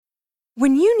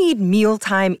When you need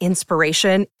mealtime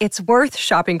inspiration, it's worth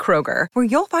shopping Kroger, where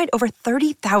you'll find over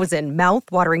 30,000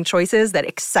 mouth-watering choices that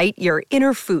excite your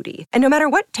inner foodie. And no matter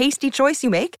what tasty choice you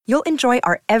make, you'll enjoy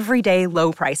our everyday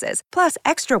low prices, plus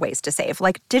extra ways to save,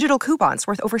 like digital coupons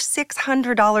worth over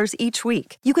 $600 each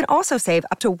week. You can also save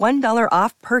up to $1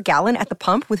 off per gallon at the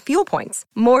pump with fuel points.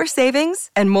 More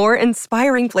savings and more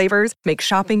inspiring flavors make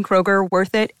shopping Kroger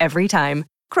worth it every time.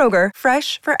 Kroger,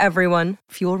 fresh for everyone.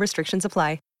 Fuel restrictions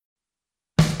apply.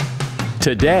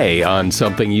 Today on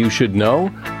Something You Should Know,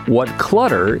 what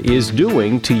clutter is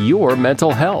doing to your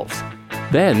mental health.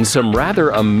 Then some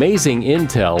rather amazing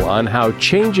intel on how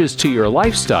changes to your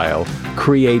lifestyle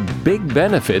create big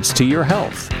benefits to your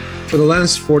health. For the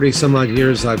last 40 some odd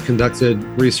years, I've conducted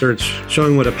research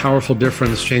showing what a powerful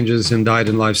difference changes in diet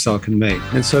and lifestyle can make.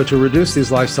 And so to reduce these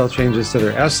lifestyle changes to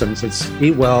their essence, it's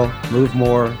eat well, move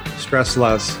more, stress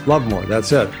less, love more.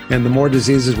 That's it. And the more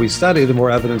diseases we study, the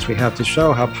more evidence we have to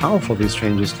show how powerful these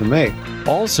changes can make.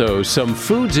 Also, some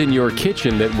foods in your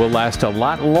kitchen that will last a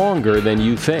lot longer than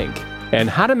you think. And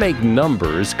how to make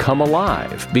numbers come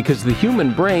alive, because the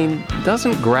human brain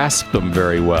doesn't grasp them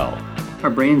very well. Our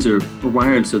brains are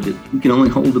wired so that we can only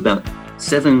hold about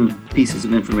 7 pieces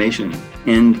of information.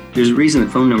 And there's a reason that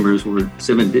phone numbers were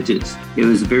 7 digits. It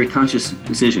was a very conscious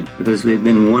decision, because if there had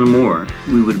been one more,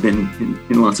 we would have been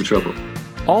in lots of trouble.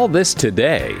 All this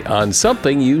today on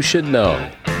Something You Should Know.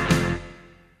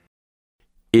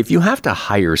 If you have to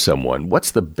hire someone, what's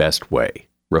the best way?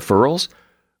 Referrals?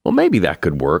 Well, maybe that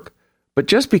could work. But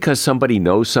just because somebody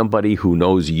knows somebody who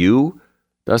knows you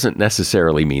doesn't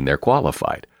necessarily mean they're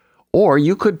qualified. Or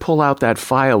you could pull out that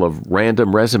file of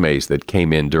random resumes that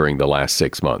came in during the last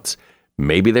 6 months.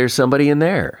 Maybe there's somebody in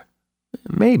there.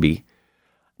 Maybe.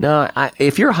 Now,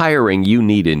 if you're hiring, you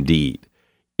need Indeed.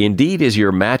 Indeed is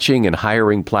your matching and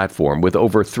hiring platform with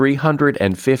over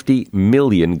 350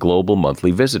 million global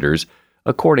monthly visitors,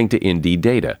 according to Indeed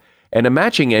data, and a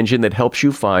matching engine that helps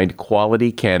you find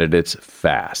quality candidates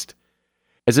fast.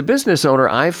 As a business owner,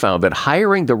 I've found that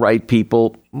hiring the right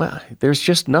people, well, there's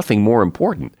just nothing more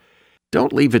important.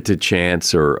 Don't leave it to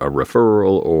chance or a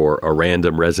referral or a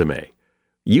random resume.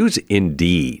 Use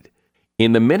Indeed.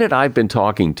 In the minute I've been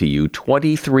talking to you,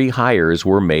 23 hires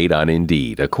were made on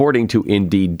Indeed, according to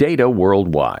Indeed data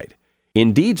worldwide.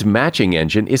 Indeed's matching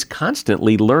engine is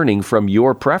constantly learning from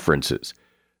your preferences.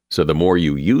 So the more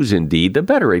you use Indeed, the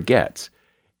better it gets.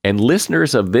 And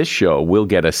listeners of this show will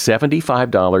get a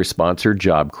 $75 sponsored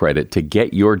job credit to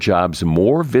get your jobs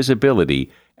more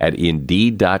visibility at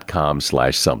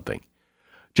Indeed.com/something.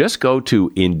 Just go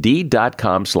to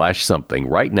Indeed.com/something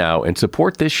right now and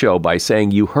support this show by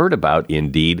saying you heard about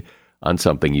Indeed on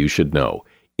Something You Should Know.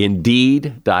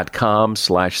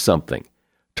 Indeed.com/something.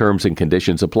 Terms and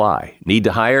conditions apply. Need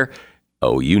to hire?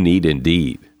 Oh, you need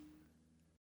Indeed.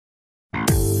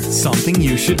 Something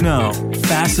you should know.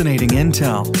 Fascinating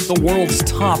intel, the world's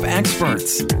top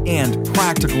experts, and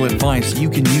practical advice you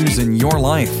can use in your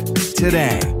life.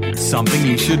 Today, Something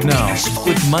You Should Know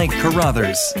with Mike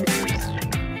Carruthers.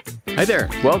 Hi there.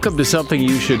 Welcome to Something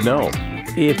You Should Know.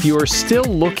 If you're still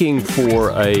looking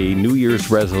for a New Year's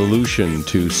resolution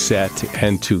to set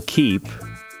and to keep,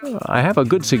 I have a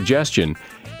good suggestion,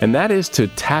 and that is to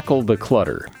tackle the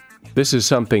clutter. This is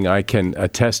something I can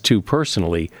attest to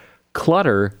personally.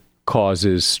 Clutter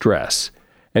causes stress,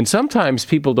 and sometimes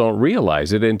people don't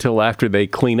realize it until after they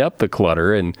clean up the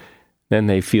clutter, and then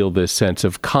they feel this sense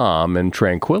of calm and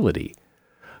tranquility.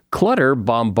 Clutter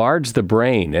bombards the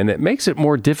brain, and it makes it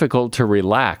more difficult to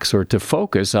relax or to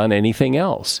focus on anything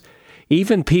else.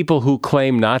 Even people who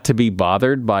claim not to be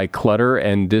bothered by clutter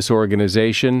and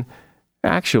disorganization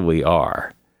actually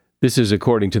are. This is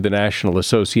according to the National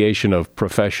Association of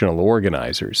Professional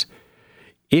Organizers.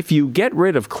 If you get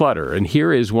rid of clutter, and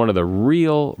here is one of the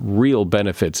real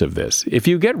benefits of this. If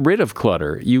you get rid of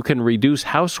clutter, you can reduce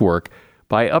housework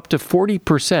by up to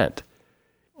 40%.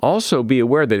 Also be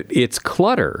aware that it's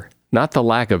clutter, not the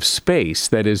lack of space,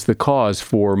 that is the cause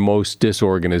for most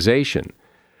disorganization.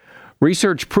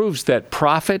 Research proves that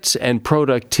profits and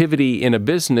productivity in a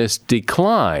business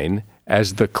decline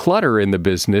as the clutter in the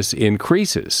business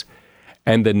increases.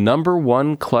 And the number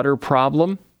one clutter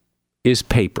problem is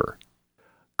paper.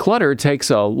 Clutter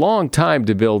takes a long time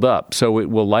to build up, so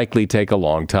it will likely take a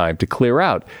long time to clear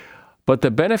out. But the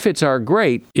benefits are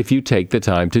great if you take the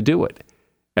time to do it.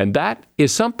 And that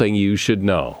is something you should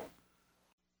know.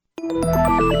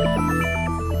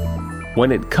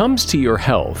 When it comes to your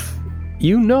health,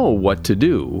 you know what to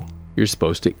do. You're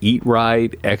supposed to eat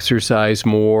right, exercise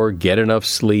more, get enough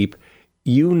sleep.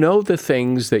 You know the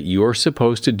things that you're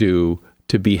supposed to do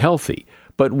to be healthy.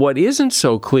 But what isn't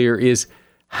so clear is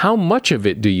how much of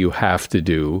it do you have to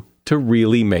do to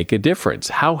really make a difference?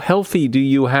 How healthy do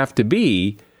you have to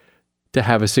be to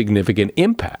have a significant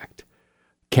impact?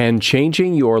 Can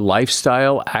changing your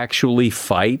lifestyle actually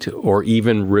fight or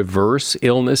even reverse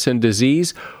illness and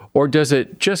disease, or does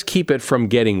it just keep it from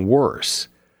getting worse?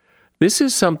 This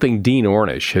is something Dean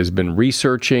Ornish has been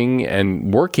researching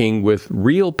and working with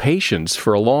real patients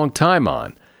for a long time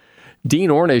on. Dean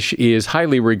Ornish is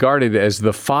highly regarded as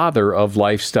the father of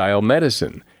lifestyle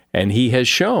medicine, and he has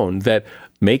shown that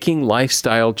making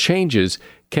lifestyle changes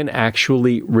can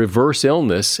actually reverse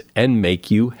illness and make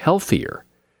you healthier.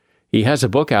 He has a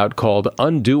book out called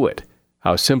Undo It: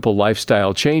 How Simple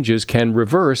Lifestyle Changes Can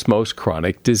Reverse Most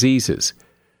Chronic Diseases.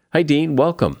 Hi, Dean.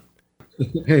 Welcome.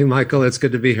 Hey, Michael. It's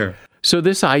good to be here. So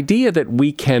this idea that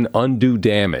we can undo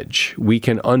damage, we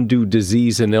can undo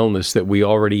disease and illness that we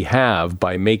already have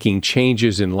by making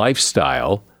changes in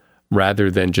lifestyle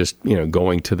rather than just,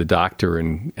 going to the doctor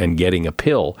and getting a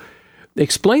pill.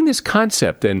 Explain this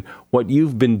concept and what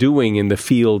you've been doing in the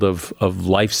field of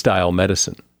lifestyle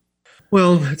medicine.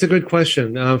 Well, it's a good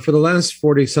question. For the last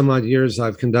 40 some odd years,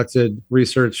 I've conducted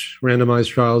research, randomized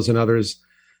trials, and others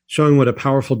showing what a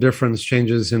powerful difference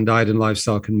changes in diet and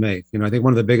lifestyle can make. I think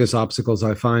one of the biggest obstacles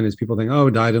I find is people think, oh,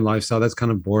 diet and lifestyle, that's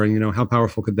kind of boring. How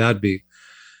powerful could that be?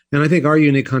 And I think our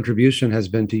unique contribution has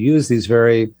been to use these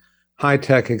very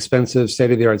high-tech, expensive,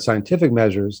 state-of-the-art scientific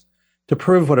measures to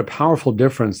prove what a powerful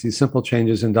difference these simple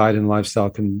changes in diet and lifestyle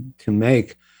can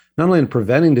make, not only in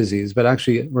preventing disease, but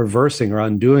actually reversing or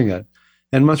undoing it,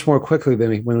 and much more quickly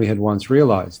than when we had once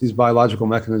realized. These biological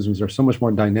mechanisms are so much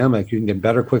more dynamic. You can get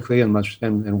better quickly and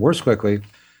worse quickly,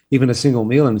 even a single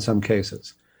meal in some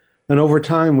cases. And over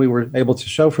time, we were able to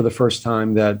show for the first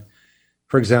time that,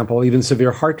 for example, even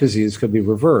severe heart disease could be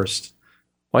reversed.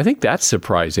 Well, I think that's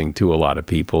surprising to a lot of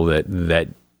people that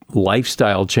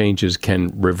lifestyle changes can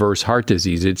reverse heart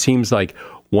disease. It seems like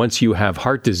once you have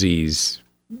heart disease,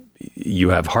 you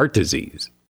have heart disease.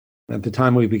 At the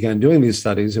time we began doing these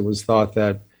studies, it was thought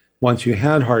that once you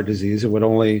had heart disease, it could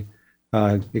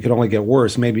only get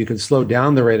worse. Maybe you could slow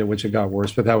down the rate at which it got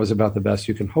worse, but that was about the best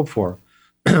you can hope for.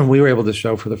 We were able to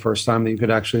show for the first time that you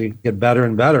could actually get better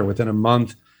and better. Within a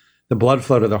month, the blood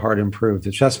flow to the heart improved.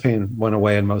 The chest pain went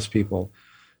away in most people.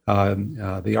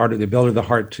 The ability of the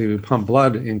heart to pump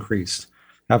blood increased.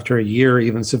 After a year,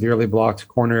 even severely blocked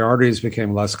coronary arteries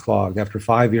became less clogged. After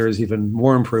 5 years, even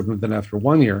more improvement than after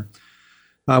 1 year.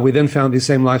 We then found these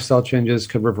same lifestyle changes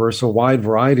could reverse a wide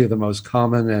variety of the most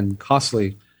common and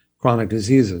costly chronic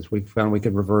diseases. We found we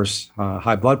could reverse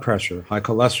high blood pressure, high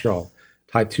cholesterol,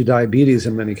 type 2 diabetes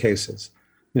in many cases.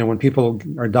 When people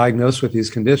are diagnosed with these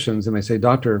conditions and they say,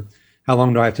 doctor, how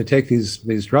long do I have to take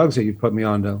these drugs that you put me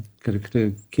on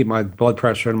to keep my blood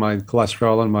pressure and my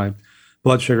cholesterol and my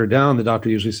blood sugar down? The doctor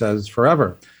usually says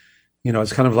forever.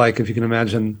 It's kind of like if you can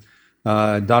imagine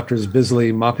doctors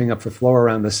busily mopping up the floor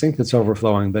around the sink that's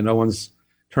overflowing, but no one's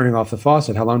turning off the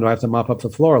faucet. How long do I have to mop up the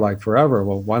floor? Like forever.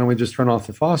 Well, why don't we just turn off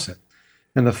the faucet?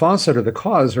 And the faucet or the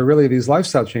cause are really these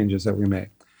lifestyle changes that we make.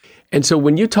 And so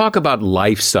when you talk about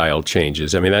lifestyle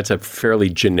changes, I mean, that's a fairly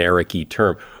generic-y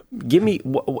term. Give me,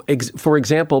 for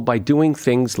example, by doing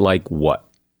things like what?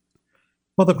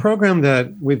 Well, the program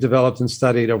that we've developed and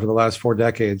studied over the last 4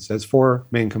 decades has 4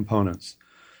 main components.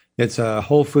 It's a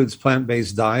whole foods,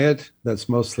 plant-based diet that's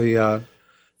mostly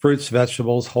fruits,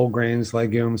 vegetables, whole grains,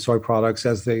 legumes, soy products,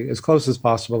 as close as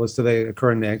possible as they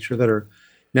occur in nature, that are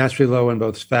naturally low in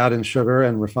both fat and sugar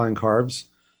and refined carbs.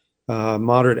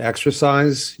 Moderate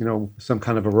exercise, some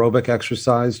kind of aerobic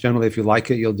exercise. Generally, if you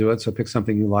like it, you'll do it. So pick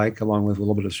something you like, along with a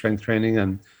little bit of strength training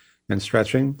and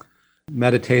stretching.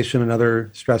 Meditation and other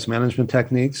stress management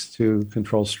techniques to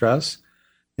control stress.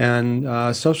 And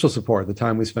social support, the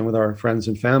time we spend with our friends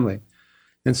and family.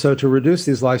 And so to reduce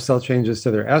these lifestyle changes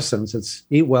to their essence, it's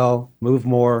eat well, move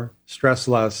more, stress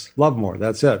less, love more.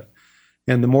 That's it.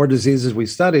 And the more diseases we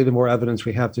study, the more evidence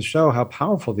we have to show how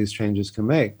powerful these changes can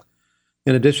make.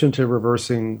 In addition to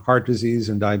reversing heart disease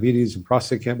and diabetes and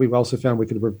prostate cancer, we've also found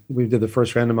we did the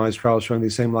first randomized trial showing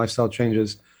these same lifestyle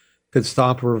changes could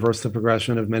stop or reverse the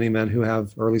progression of many men who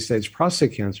have early stage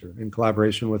prostate cancer in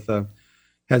collaboration with the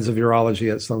heads of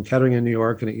urology at Sloan Kettering in New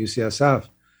York and at UCSF.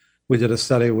 We did a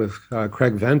study with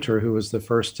Craig Venter, who was the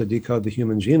first to decode the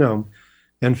human genome,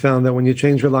 and found that when you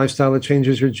change your lifestyle, it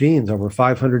changes your genes, over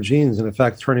 500 genes, and in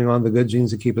fact, turning on the good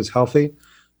genes that keep us healthy,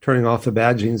 turning off the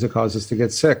bad genes that cause us to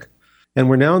get sick. And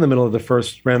we're now in the middle of the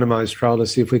first randomized trial to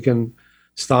see if we can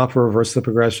stop or reverse the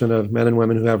progression of men and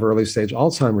women who have early stage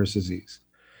Alzheimer's disease.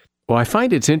 Well, I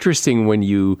find it's interesting when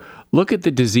you look at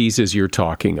the diseases you're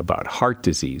talking about, heart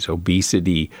disease,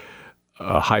 obesity,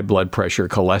 high blood pressure,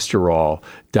 cholesterol,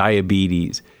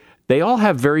 diabetes. They all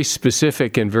have very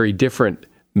specific and very different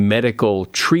medical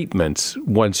treatments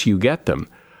once you get them.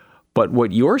 But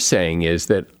what you're saying is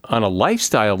that on a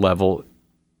lifestyle level,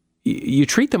 you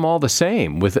treat them all the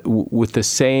same with the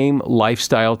same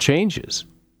lifestyle changes.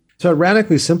 So it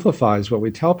radically simplifies what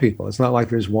we tell people. It's not like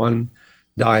there's one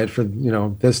diet for,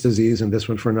 this disease and this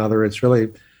one for another. It's really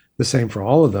the same for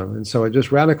all of them. And so it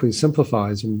just radically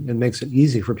simplifies and makes it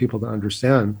easy for people to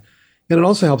understand. And it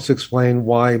also helps to explain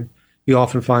why you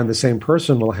often find the same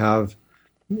person will have,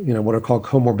 what are called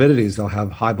comorbidities. They'll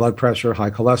have high blood pressure,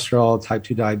 high cholesterol, type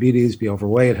 2 diabetes, be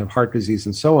overweight, have heart disease,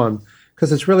 and so on,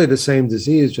 because it's really the same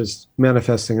disease, just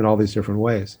manifesting in all these different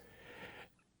ways.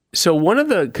 So one of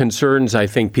the concerns I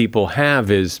think people have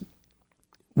is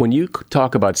when you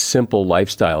talk about simple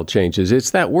lifestyle changes,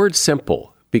 it's that word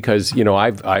simple, because,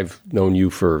 I've known you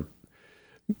for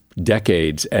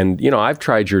decades and, I've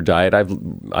tried your diet.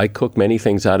 I cook many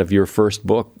things out of your first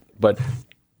book, but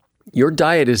your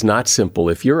diet is not simple.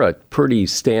 If you're a pretty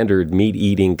standard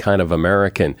meat-eating kind of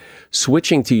American,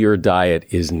 switching to your diet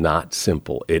is not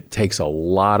simple. It takes a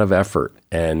lot of effort.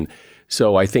 And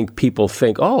so I think people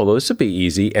think, oh, this would be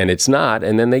easy, and it's not,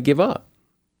 and then they give up.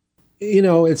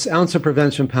 It's ounce of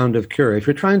prevention, pound of cure. If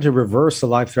you're trying to reverse a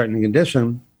life-threatening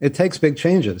condition, it takes big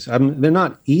changes. They're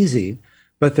not easy,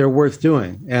 but they're worth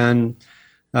doing. And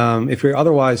if you're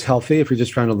otherwise healthy, if you're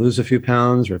just trying to lose a few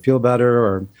pounds or feel better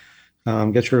or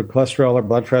get your cholesterol or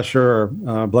blood pressure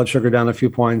or blood sugar down a few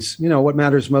points, what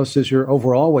matters most is your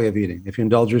overall way of eating. If you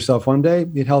indulge yourself one day,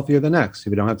 eat healthier the next.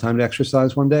 If you don't have time to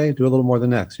exercise one day, do a little more the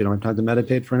next. If you don't have time to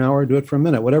meditate for an hour, do it for a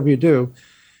minute. Whatever you do,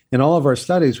 in all of our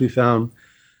studies, we found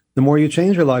the more you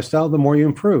change your lifestyle, the more you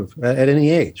improve at any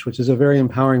age, which is a very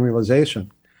empowering realization.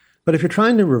 But if you're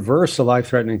trying to reverse a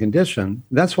life-threatening condition,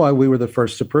 that's why we were the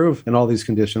first to prove in all these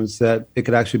conditions that it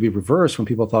could actually be reversed when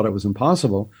people thought it was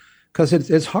impossible, because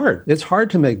it's hard. It's hard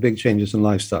to make big changes in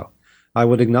lifestyle. I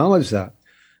would acknowledge that.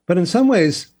 But in some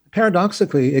ways,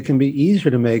 paradoxically, it can be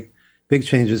easier to make big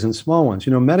changes in small ones.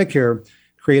 Medicare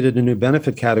created a new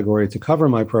benefit category to cover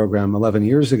my program 11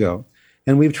 years ago.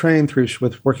 And we've trained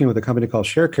working with a company called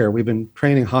ShareCare, we've been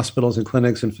training hospitals and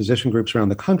clinics and physician groups around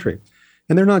the country.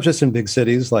 And they're not just in big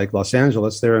cities like Los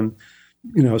Angeles. They're in,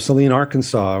 Saline,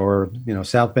 Arkansas, or,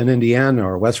 South Bend, Indiana,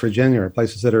 or West Virginia, or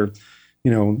places that are,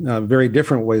 very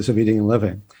different ways of eating and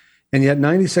living. And yet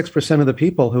 96% of the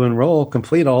people who enroll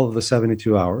complete all of the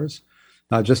 72 hours.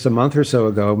 Just a month or so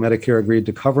ago, Medicare agreed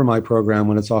to cover my program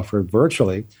when it's offered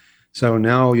virtually. So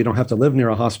now you don't have to live near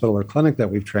a hospital or clinic that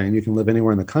we've trained. You can live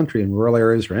anywhere in the country, in rural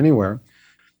areas or anywhere.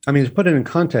 I mean, to put it in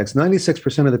context,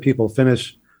 96% of the people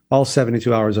finish all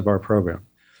 72 hours of our program.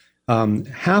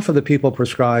 Half of the people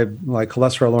prescribed like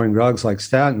cholesterol-lowering drugs like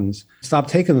statins stop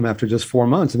taking them after just 4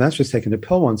 months, and that's just taking a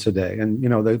pill once a day. And,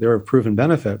 they're a proven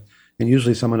benefit, and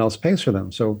usually someone else pays for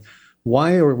them. So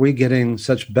why are we getting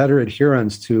such better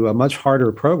adherence to a much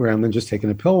harder program than just taking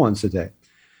a pill once a day?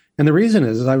 And the reason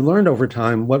is I've learned over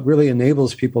time what really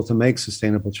enables people to make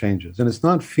sustainable changes. And it's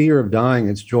not fear of dying,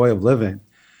 it's joy of living.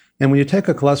 And when you take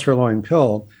a cholesterol-lowering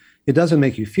pill, it doesn't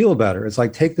make you feel better. It's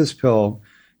like, take this pill,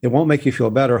 it won't make you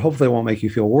feel better. Hopefully it won't make you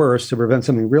feel worse, to prevent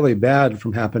something really bad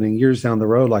from happening years down the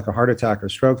road, like a heart attack or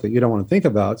stroke that you don't want to think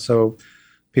about. So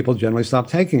people generally stop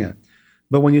taking it.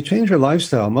 But when you change your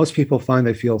lifestyle, most people find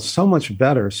they feel so much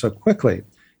better so quickly.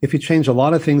 If you change a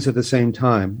lot of things at the same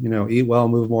time, eat well,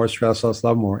 move more, stress less,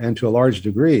 love more, and to a large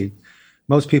degree,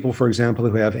 most people, for example,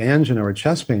 who have angina or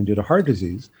chest pain due to heart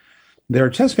disease, their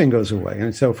chest pain goes away.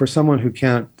 And so for someone who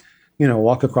can't,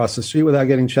 walk across the street without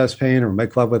getting chest pain, or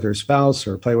make love with their spouse,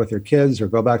 or play with their kids, or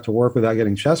go back to work without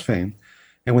getting chest pain,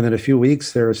 and within a few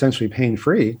weeks, they're essentially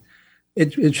pain-free,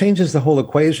 it changes the whole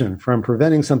equation from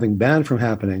preventing something bad from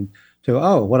happening to,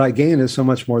 what I gain is so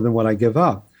much more than what I give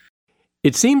up.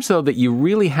 It seems, though, that you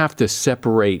really have to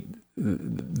separate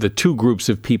the two groups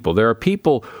of people. There are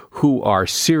people who are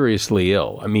seriously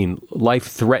ill,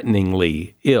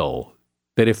 life-threateningly ill,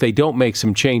 that if they don't make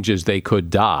some changes, they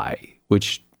could die,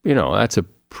 which, that's a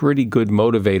pretty good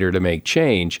motivator to make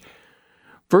change,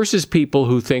 versus people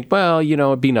who think, well,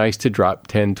 it'd be nice to drop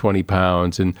 10, 20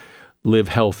 pounds and live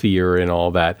healthier and all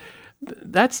that.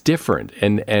 That's different.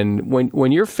 And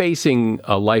when you're facing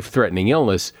a life-threatening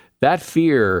illness, that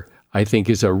fear, I think,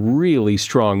 is a really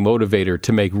strong motivator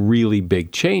to make really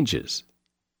big changes.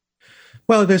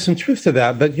 Well, there's some truth to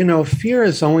that, but fear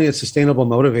is only a sustainable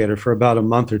motivator for about a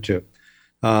month or two.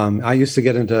 I used to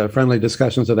get into friendly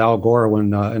discussions with Al Gore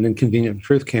when An Inconvenient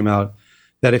Truth came out,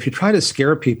 that if you try to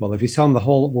scare people, if you tell them the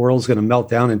whole world's going to melt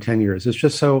down in 10 years, it's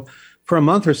just so for a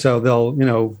month or so,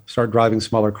 they'll, start driving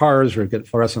smaller cars or get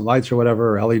fluorescent lights or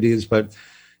whatever, or LEDs, but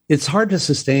it's hard to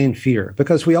sustain fear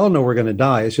because we all know we're going to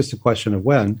die. It's just a question of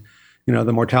when.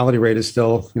 the mortality rate is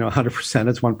still, 100%.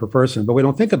 It's one per person, but we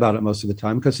don't think about it most of the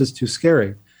time because it's too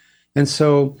scary. And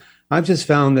so I've just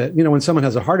found that, when someone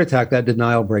has a heart attack, that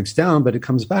denial breaks down, but it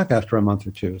comes back after a month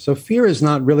or two. So fear is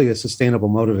not really a sustainable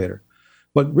motivator.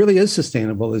 What really is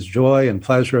sustainable is joy and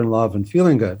pleasure and love and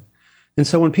feeling good. And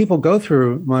so when people go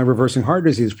through my Reversing Heart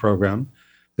Disease program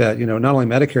that, not only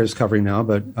Medicare is covering now,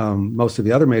 but most of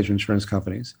the other major insurance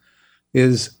companies,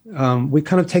 is we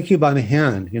kind of take you by the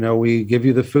hand. We give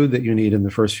you the food that you need in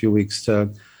the first few weeks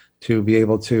to be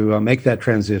able to make that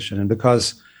transition. And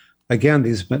because, again,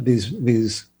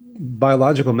 these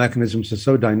biological mechanisms are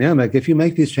so dynamic, if you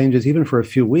make these changes even for a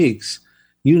few weeks,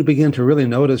 you begin to really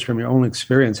notice from your own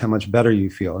experience how much better you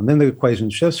feel. And then the equation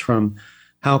shifts from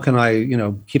how can I,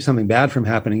 keep something bad from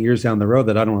happening years down the road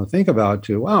that I don't want to think about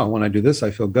to, wow, when I do this,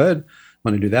 I feel good.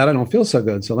 When I do that, I don't feel so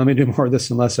good. So let me do more of this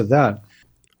and less of that.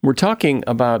 We're talking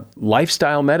about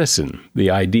lifestyle medicine,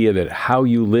 the idea that how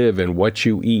you live and what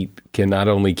you eat can not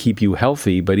only keep you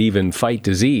healthy, but even fight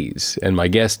disease. And my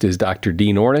guest is Dr.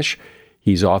 Dean Ornish.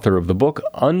 He's author of the book,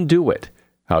 Undo It,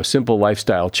 How Simple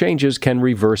Lifestyle Changes Can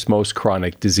Reverse Most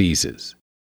Chronic Diseases.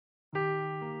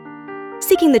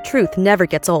 Seeking the truth never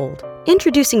gets old.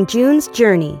 Introducing June's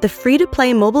Journey, the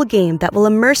free-to-play mobile game that will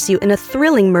immerse you in a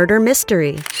thrilling murder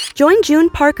mystery. Join June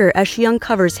Parker as she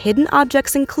uncovers hidden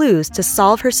objects and clues to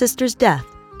solve her sister's death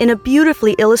in a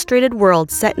beautifully illustrated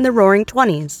world set in the Roaring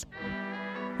 '20s.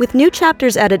 With new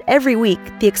chapters added every week,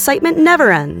 the excitement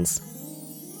never ends.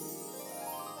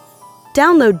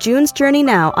 Download June's Journey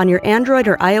now on your Android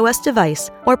or iOS device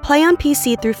or play on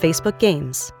PC through Facebook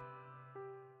Games.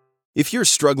 If you're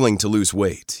struggling to lose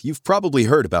weight, you've probably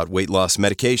heard about weight loss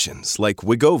medications like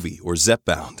Wegovy or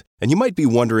Zepbound, and you might be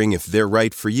wondering if they're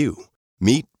right for you.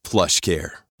 Meet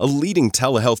PlushCare, a leading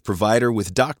telehealth provider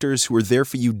with doctors who are there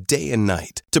for you day and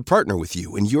night to partner with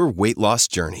you in your weight loss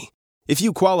journey. If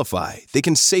you qualify, they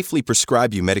can safely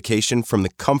prescribe you medication from the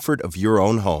comfort of your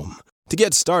own home. To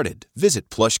get started, visit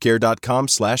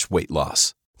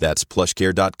plushcare.com/weight-loss. That's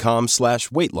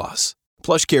plushcare.com/weight-loss.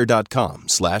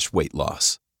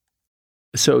 plushcare.com/weight-loss.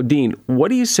 So, Dean, what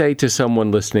do you say to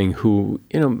someone listening who,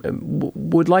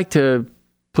 would like to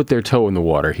put their toe in the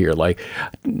water here? Like,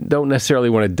 don't necessarily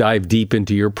want to dive deep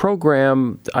into your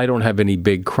program. I don't have any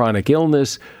big chronic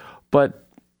illness, but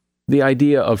the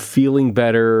idea of feeling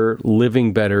better,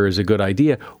 living better is a good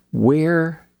idea.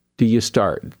 Where do you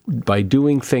start? By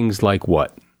doing things like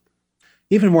what?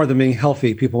 Even more than being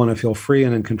healthy, people want to feel free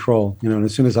and in control. And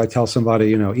as soon as I tell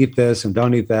somebody, eat this and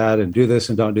don't eat that and do this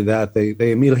and don't do that, they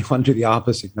immediately want to do the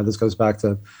opposite. Now, this goes back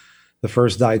to the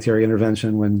first dietary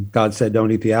intervention when God said,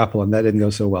 don't eat the apple, and that didn't go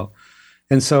so well.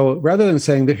 And so rather than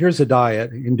saying that here's a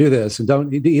diet and do this and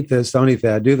don't eat this, don't eat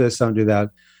that, do this, don't do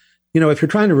that. If you're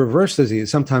trying to reverse disease,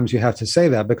 sometimes you have to say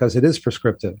that because it is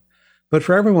prescriptive. But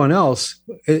for everyone else,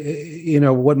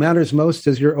 what matters most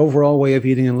is your overall way of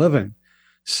eating and living.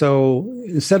 So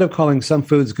instead of calling some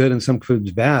foods good and some foods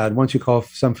bad, once you call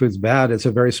some foods bad, it's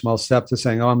a very small step to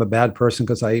saying, oh, I'm a bad person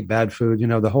because I eat bad food.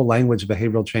 The whole language of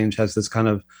behavioral change has this kind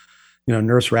of,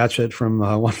 Nurse Ratched from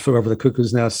One Flew Over the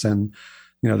Cuckoo's Nest, and,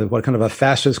 what kind of a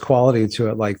fascist quality to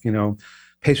it, like,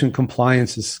 patient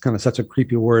compliance is kind of such a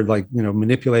creepy word, like,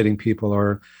 manipulating people,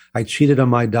 or I cheated on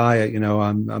my diet,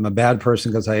 I'm a bad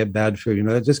person because I ate bad food,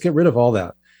 just get rid of all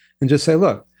that and just say,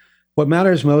 look, what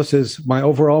matters most is my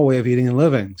overall way of eating and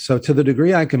living. So to the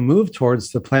degree I can move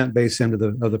towards the plant-based end of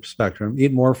the spectrum,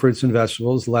 eat more fruits and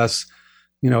vegetables, less,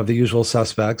 the usual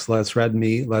suspects, less red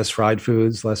meat, less fried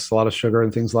foods, less a lot of sugar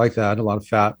and things like that, a lot of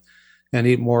fat, and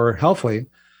eat more healthily.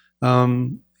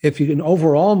 If you can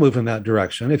overall move in that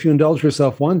direction, if you indulge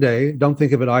yourself one day, don't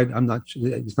think of it,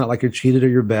 it's not like you're cheated or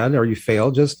you're bad or you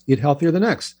failed, just eat healthier the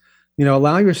next.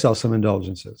 Allow yourself some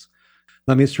indulgences.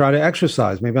 Let me try to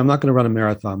exercise. Maybe I'm not going to run a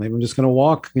marathon. Maybe I'm just going to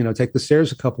walk, take the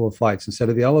stairs a couple of flights instead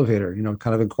of the elevator,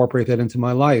 kind of incorporate that into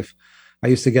my life. I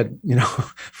used to get,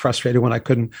 frustrated when I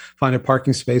couldn't find a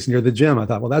parking space near the gym. I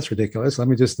thought, well, that's ridiculous. Let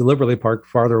me just deliberately park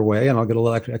farther away and I'll get a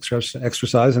little extra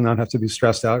exercise and not have to be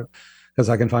stressed out because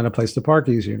I can find a place to park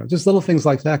easier. Just little things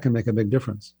like that can make a big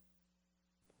difference.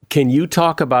 Can you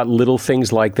talk about little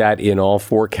things like that in all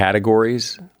four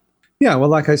categories? Yeah, well,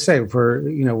 like I say,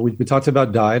 we talked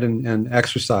about diet and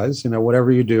exercise,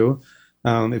 whatever you do,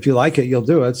 if you like it, you'll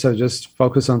do it. So just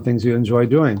focus on things you enjoy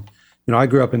doing. I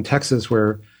grew up in Texas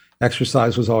where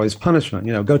exercise was always punishment,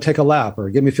 go take a lap or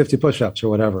give me 50 push-ups or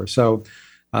whatever. So,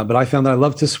 but I found that I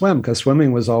loved to swim because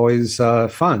swimming was always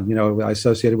fun. I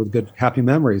associated with good, happy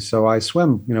memories. So I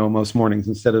swim, most mornings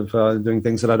instead of doing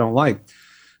things that I don't like.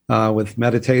 With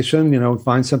meditation,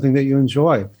 find something that you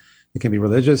enjoy. It can be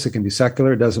religious, it can be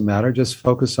secular, it doesn't matter. Just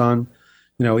focus on,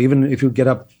 even if you get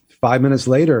up 5 minutes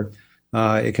later,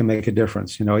 it can make a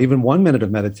difference. Even 1 minute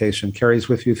of meditation carries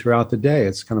with you throughout the day.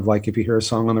 It's kind of like if you hear a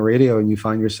song on the radio and you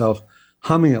find yourself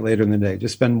humming it later in the day,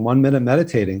 just spend 1 minute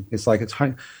meditating. It's like, if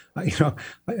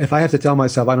I have to tell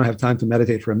myself I don't have time to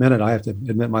meditate for a minute, I have to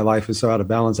admit my life is so out of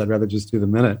balance. I'd rather just do the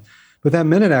minute. But that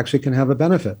minute actually can have a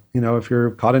benefit. If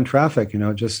you're caught in traffic,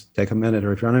 just take a minute,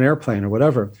 or if you're on an airplane or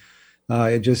whatever.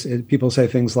 People say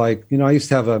things like, I used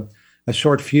to have a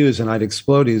short fuse and I'd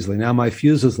explode easily. Now my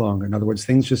fuse is longer. In other words,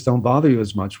 things just don't bother you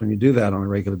as much when you do that on a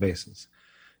regular basis.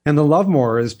 And the love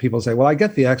more is people say, well, I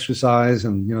get the exercise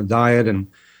and, diet and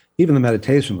even the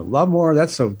meditation, but love more,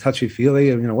 that's so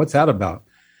touchy-feely. What's that about?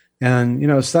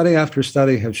 And, study after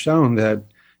study have shown that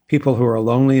people who are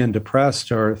lonely and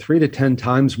depressed are 3 to 10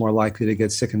 times more likely to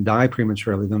get sick and die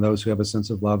prematurely than those who have a sense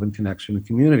of love and connection and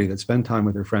community, that spend time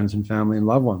with their friends and family and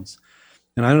loved ones.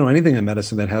 And I don't know anything in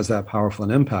medicine that has that powerful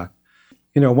an impact.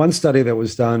 One study that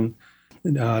was done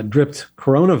dripped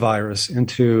coronavirus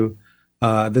into,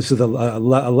 this is a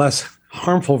less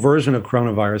harmful version of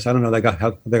coronavirus. I don't know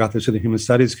how they got this to the Human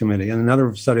Studies Committee. And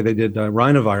another study they did,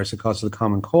 rhinovirus, the cause of the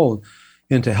common cold,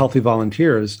 into healthy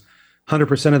volunteers.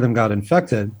 100% of them got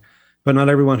infected, but not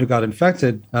everyone who got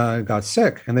infected got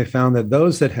sick. And they found that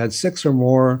those that had 6 or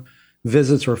more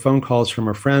visits or phone calls from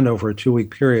a friend over a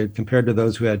 2-week period compared to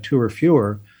those who had 2 or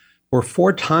fewer were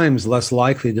 4 times less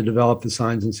likely to develop the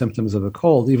signs and symptoms of a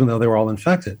cold, even though they were all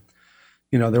infected.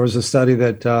 There was a study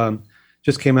that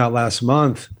just came out last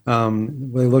month.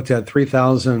 They looked at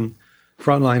 3,000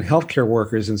 frontline healthcare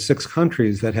workers in 6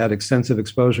 countries that had extensive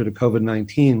exposure to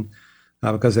COVID-19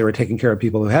 because they were taking care of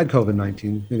people who had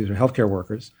COVID-19. These are healthcare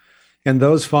workers. And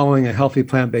those following a healthy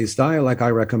plant-based diet, like I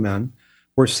recommend,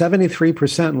 were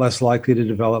 73% less likely to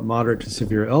develop moderate to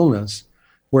severe illness,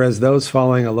 whereas those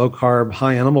following a low-carb,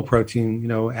 high animal protein,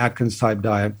 Atkins-type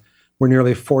diet, were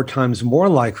nearly 4 times more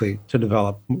likely to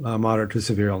develop moderate to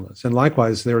severe illness. And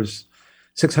likewise, there was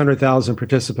 600,000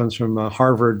 participants from a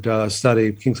Harvard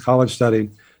study, King's College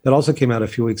study, that also came out a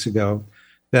few weeks ago,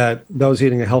 that those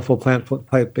eating a healthful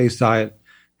plant-based diet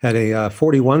had a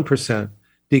 41%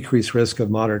 decreased risk of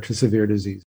moderate to severe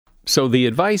disease. So the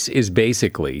advice is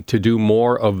basically to do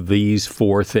more of these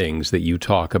 4 things that you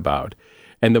talk about.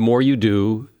 And the more you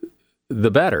do,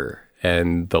 the better.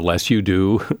 And the less you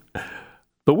do,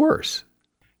 the worse.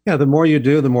 Yeah, the more you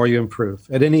do, the more you improve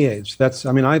at any age.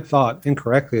 I thought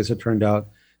incorrectly, as it turned out,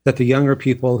 that the younger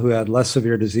people who had less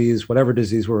severe disease, whatever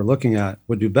disease we were looking at,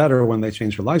 would do better when they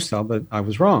changed their lifestyle, but I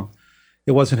was wrong.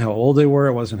 It wasn't how old they were,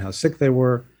 it wasn't how sick they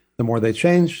were. The more they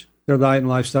changed their diet and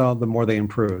lifestyle, the more they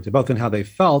improved, both in how they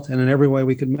felt and in every way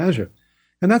we could measure.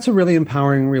 And that's a really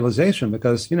empowering realization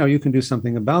because, you can do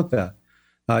something about that.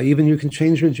 Even you can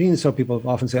change your genes. So people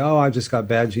often say, oh, I've just got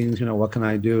bad genes, what can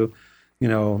I do?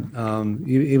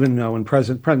 Even when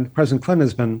President Clinton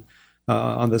has been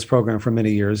on this program for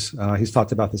many years. He's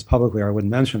talked about this publicly, or I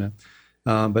wouldn't mention it.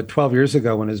 But 12 years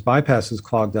ago, when his bypasses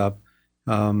clogged up,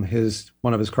 one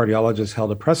of his cardiologists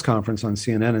held a press conference on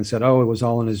CNN and said, oh, it was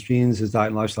all in his genes. His diet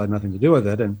and lifestyle had nothing to do with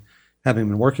it. And having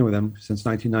been working with him since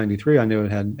 1993, I knew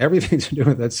it had everything to do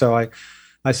with it. So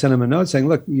I sent him a note saying,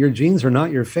 look, your genes are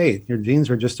not your fate. Your genes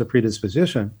are just a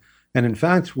predisposition. And in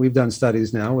fact, we've done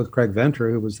studies now with Craig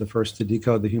Venter, who was the first to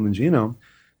decode the human genome,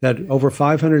 that over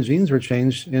 500 genes were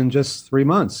changed in just 3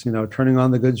 months, turning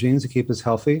on the good genes to keep us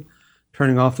healthy,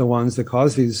 turning off the ones that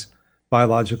cause these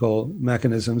biological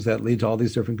mechanisms that lead to all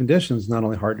these different conditions, not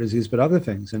only heart disease, but other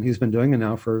things. And he's been doing it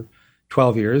now for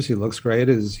 12 years. He looks great.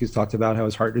 He's talked about how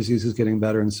his heart disease is getting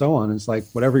better and so on. It's like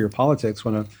whatever your politics,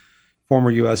 when a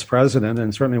former U.S. president,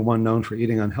 and certainly one known for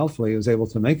eating unhealthily, is able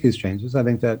to make these changes, I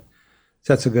think that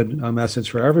sets a good message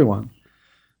for everyone.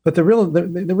 But the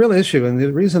real issue, and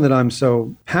the reason that I'm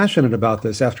so passionate about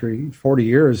this after 40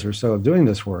 years or so of doing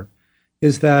this work,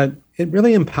 is that it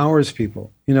really empowers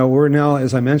people. We're now,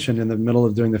 as I mentioned, in the middle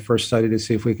of doing the first study to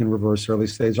see if we can reverse early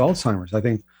stage Alzheimer's. I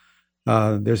think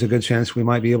there's a good chance we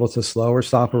might be able to slow or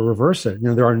stop or reverse it.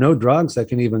 There are no drugs that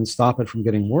can even stop it from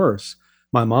getting worse.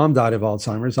 My mom died of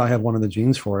Alzheimer's. I have one of the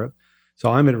genes for it, so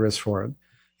I'm at risk for it.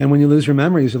 And when you lose your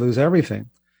memories, you lose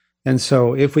everything. And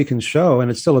so if we can show,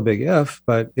 and it's still a big if,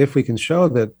 but if we can show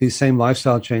that these same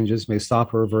lifestyle changes may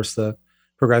stop or reverse the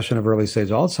progression of early stage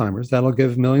Alzheimer's, that'll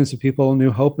give millions of people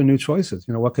new hope and new choices.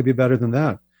 What could be better than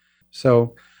that?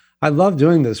 So I love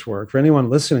doing this work. For anyone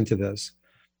listening to this,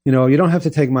 you don't have to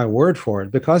take my word for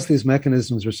it. Because these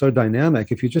mechanisms are so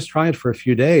dynamic, if you just try it for a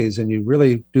few days and you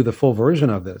really do the full version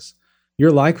of this,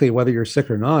 you're likely, whether you're sick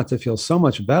or not, to feel so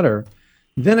much better.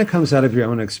 Then it comes out of your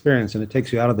own experience and it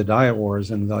takes you out of the diet wars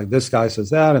and like this guy says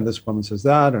that and this woman says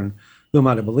that and who am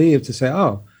I to believe, to say,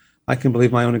 oh, I can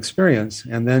believe my own experience.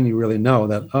 And then you really know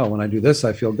that, oh, when I do this,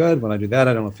 I feel good. When I do that,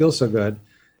 I don't feel so good.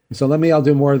 And so I'll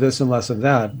do more of this and less of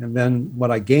that. And then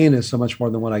what I gain is so much more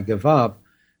than what I give up.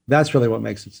 That's really what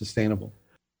makes it sustainable.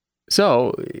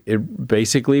 So it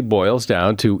basically boils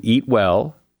down to eat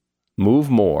well, move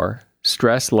more,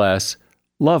 stress less,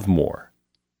 love more.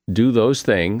 Do those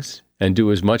things and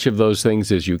do as much of those things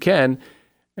as you can,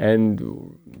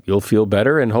 and you'll feel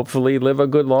better and hopefully live a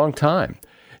good long time.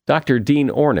 Dr. Dean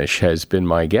Ornish has been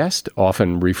my guest,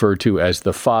 often referred to as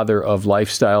the father of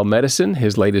lifestyle medicine.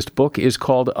 His latest book is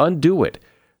called Undo It: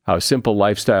 How Simple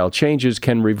Lifestyle Changes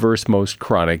Can Reverse Most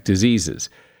Chronic Diseases.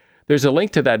 There's a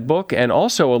link to that book and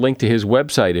also a link to his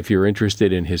website if you're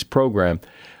interested in his program.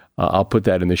 I'll put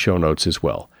that in the show notes as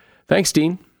well. Thanks,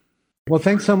 Dean. Well,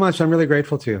 thanks so much. I'm really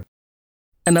grateful to you.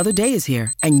 Another day is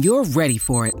here, and you're ready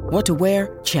for it. What to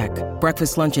wear? Check.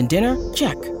 Breakfast, lunch, and dinner?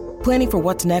 Check. Planning for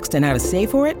what's next and how to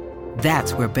save for it?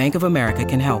 That's where Bank of America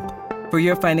can help. For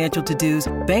your financial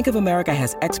to-dos, Bank of America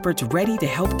has experts ready to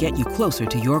help get you closer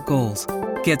to your goals.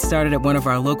 Get started at one of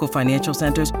our local financial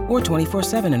centers or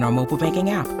 24/7 in our mobile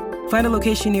banking app. Find a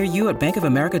location near you at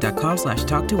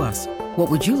bankofamerica.com/talktous.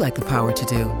 What would you like the power to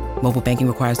do? Mobile banking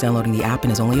requires downloading the app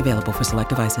and is only available for select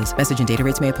devices. Message and data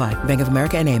rates may apply. Bank of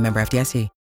America N.A., member FDIC.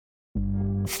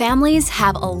 Families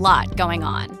have a lot going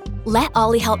on. Let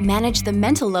Ollie help manage the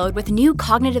mental load with new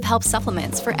cognitive help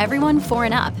supplements for everyone 4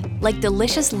 and up, like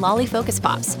delicious Lolly Focus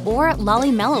Pops or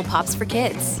Lolly Mellow Pops for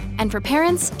kids. And for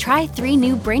parents, try 3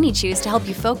 new Brainy Chews to help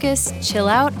you focus, chill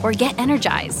out, or get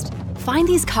energized. Find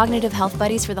these cognitive health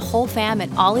buddies for the whole fam at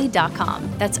ollie.com.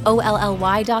 That's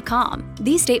OLLY.com.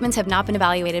 These statements have not been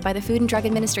evaluated by the Food and Drug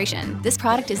Administration. This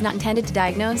product is not intended to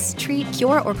diagnose, treat,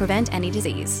 cure, or prevent any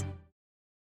disease.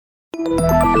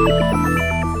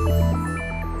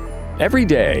 Every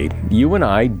day, you and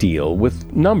I deal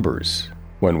with numbers.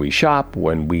 When we shop,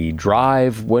 when we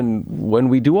drive, when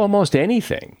we do almost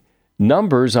anything,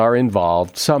 numbers are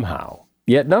involved somehow.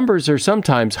 Yet numbers are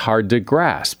sometimes hard to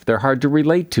grasp. They're hard to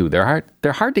relate to. They're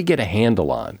hard to get a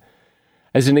handle on.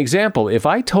 As an example, if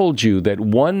I told you that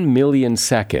 1 million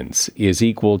seconds is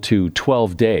equal to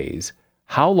 12 days,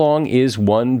 how long is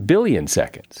 1 billion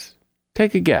seconds?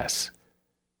 Take a guess.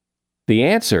 The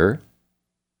answer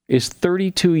is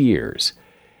 32 years.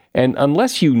 And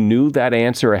unless you knew that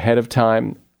answer ahead of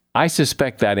time, I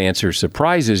suspect that answer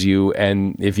surprises you,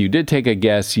 and if you did take a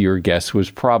guess, your guess was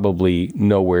probably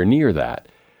nowhere near that.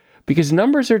 Because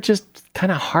numbers are just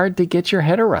kind of hard to get your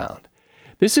head around.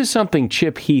 This is something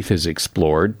Chip Heath has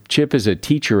explored. Chip is a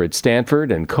teacher at Stanford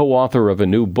and co-author of a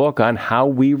new book on how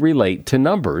we relate to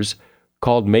numbers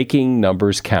called Making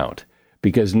Numbers Count.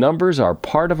 Because numbers are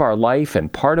part of our life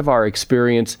and part of our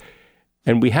experience,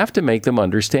 and we have to make them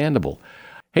understandable.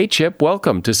 Hey, Chip,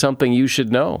 welcome to Something You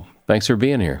Should Know. Thanks for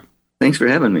being here. Thanks for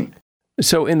having me.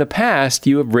 So in the past,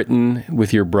 you have written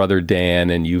with your brother Dan,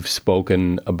 and you've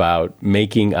spoken about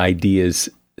making ideas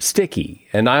sticky.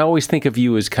 And I always think of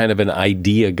you as kind of an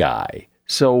idea guy.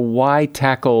 So why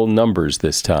tackle numbers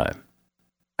this time?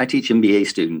 I teach MBA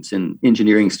students and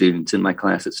engineering students in my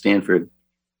class at Stanford.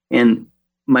 And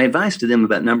my advice to them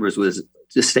about numbers was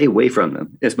to stay away from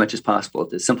them as much as possible,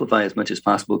 to simplify as much as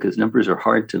possible, because numbers are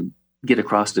hard to get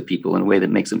across to people in a way that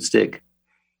makes them stick.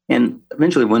 And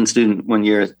eventually one student one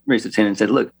year raised his hand and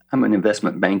said, look, I'm an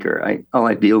investment banker. All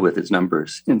I deal with is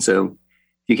numbers. And so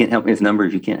if you can't help me with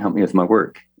numbers, you can't help me with my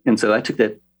work. And so I took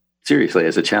that seriously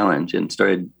as a challenge and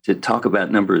started to talk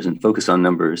about numbers and focus on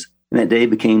numbers. And that day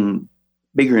became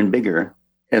bigger and bigger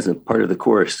as a part of the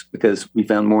course because we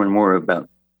found more and more about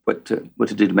what to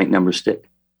do to make numbers stick.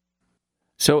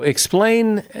 So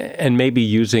explain, and maybe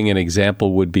using an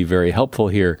example would be very helpful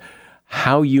here,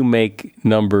 how you make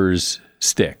numbers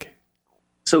stick.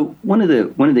 So one of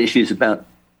the issues about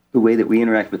the way that we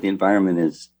interact with the environment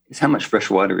is how much fresh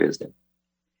water is there.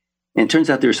 And it turns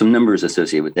out there are some numbers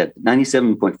associated with that.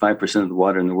 97.5% of the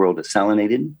water in the world is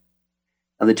salinated.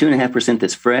 Of the 2.5%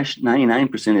 that's fresh,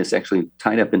 99% is actually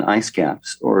tied up in ice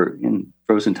caps or in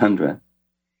frozen tundra.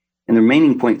 And the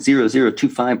remaining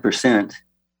 0.0025%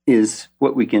 is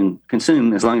what we can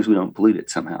consume as long as we don't pollute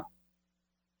it somehow.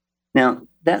 Now,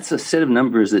 that's a set of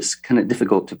numbers that's kind of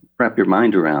difficult to wrap your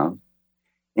mind around.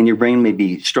 And your brain may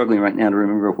be struggling right now to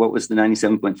remember what was the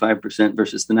 97.5%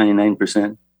 versus the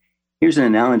 99%. Here's an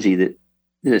analogy that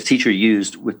a teacher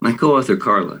used with my co-author,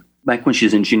 Carla, back when she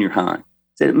was in junior high.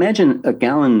 Said, imagine a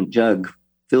gallon jug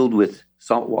filled with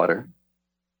salt water.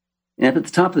 And up at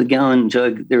the top of the gallon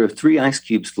jug, there are 3 ice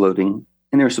cubes floating,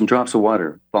 and there are some drops of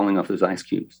water falling off those ice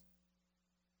cubes.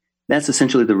 That's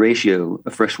essentially the ratio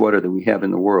of fresh water that we have in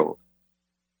the world.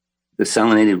 The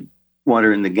salinated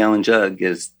water in the gallon jug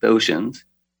is the oceans,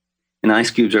 and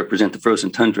ice cubes represent the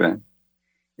frozen tundra.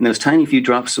 And those tiny few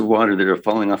drops of water that are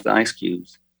falling off the ice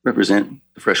cubes represent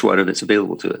the fresh water that's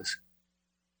available to us.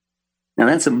 Now,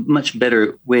 that's a much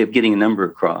better way of getting a number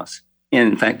across.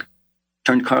 And in fact,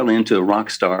 turned Carla into a rock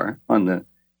star on the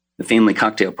family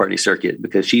cocktail party circuit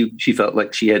because she felt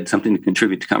like she had something to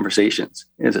contribute to conversations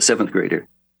as a seventh grader.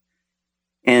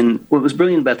 And what was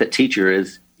brilliant about that teacher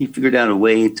is he figured out a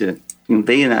way to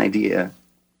convey an idea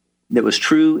that was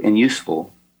true and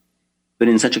useful, but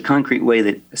in such a concrete way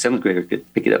that a seventh grader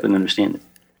could pick it up and understand it.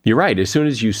 You're right. As soon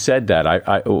as you said that,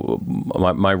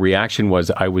 my reaction was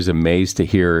I was amazed to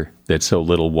hear that so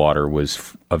little water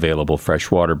was available, fresh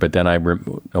water. But then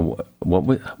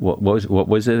what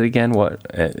was it again?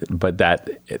 But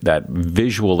that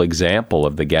visual example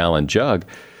of the gallon jug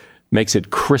makes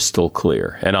it crystal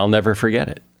clear, and I'll never forget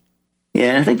it.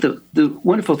 Yeah, I think the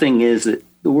wonderful thing is that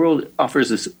the world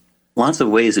offers us lots of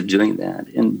ways of doing that.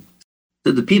 And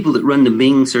so the people that run the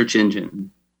Bing search engine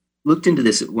looked into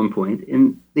this at one point,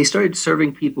 and they started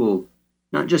serving people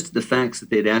not just the facts that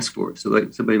they'd asked for. So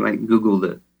like somebody might Google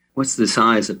what's the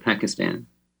size of Pakistan?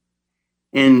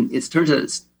 And it turns out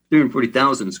it's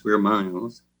 340,000 square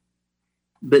miles.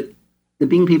 But the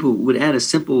Bing people would add a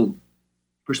simple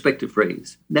perspective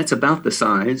phrase. That's about the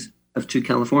size of 2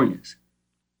 Californias.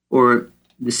 Or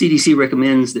the CDC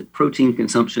recommends that protein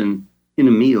consumption in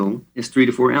a meal is 3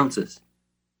 to 4 ounces.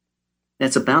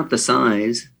 That's about the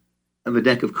size of a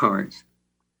deck of cards.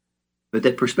 But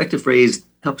that perspective phrase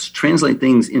helps translate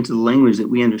things into the language that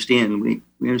we understand. We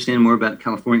understand more about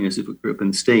California as if we grew up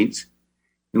in the States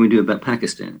than we do about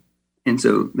Pakistan. And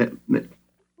so that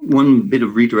one bit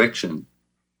of redirection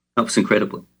helps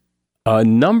incredibly. A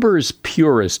numbers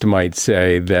purist might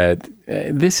say that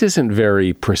this isn't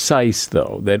very precise,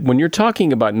 though, that when you're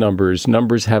talking about numbers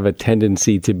have a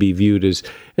tendency to be viewed as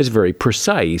very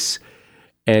precise,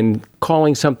 and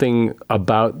calling something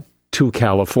about 2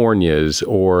 Californias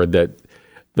or that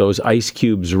those ice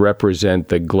cubes represent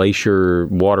the glacier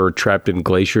water trapped in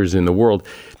glaciers in the world.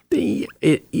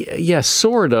 Yes,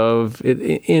 sort of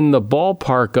in the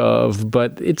ballpark of,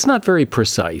 but it's not very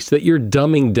precise, that you're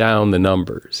dumbing down the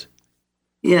numbers.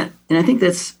 Yeah, and I think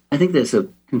that's a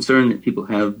concern that people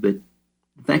have, but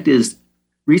the fact is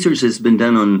research that's been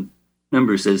done on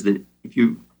numbers says that if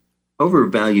you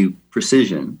overvalue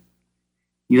precision,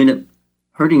 you end up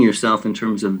hurting yourself in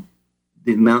terms of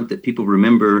the amount that people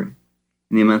remember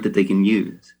and the amount that they can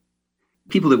use.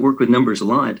 People that work with numbers a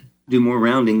lot do more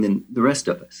rounding than the rest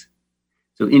of us.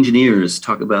 So engineers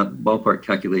talk about ballpark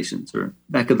calculations or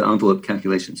back of the envelope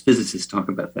calculations. Physicists talk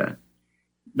about that.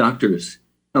 Doctors,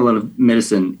 a lot of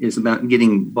medicine is about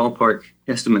getting ballpark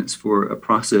estimates for a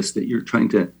process that you're trying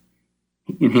to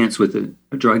enhance with a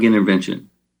drug intervention.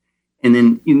 And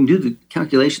then you can do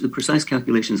the precise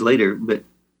calculations later, but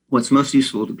what's most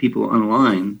useful to people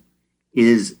online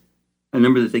is a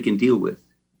number that they can deal with.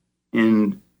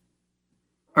 And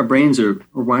our brains are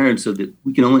wired so that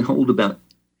we can only hold about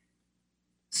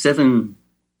 7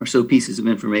 or so pieces of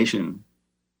information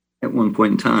at one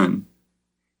point in time.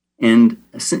 And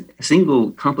a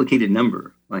single complicated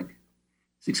number, like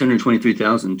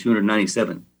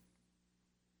 623,297,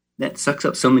 that sucks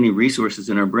up so many resources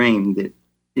in our brain that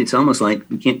it's almost like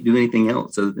we can't do anything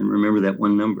else other than remember that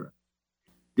one number.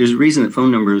 There's a reason that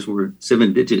phone numbers were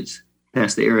 7 digits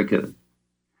past the area code,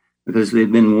 because if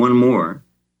they'd been one more,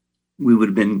 we would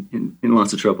have been in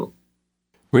lots of trouble.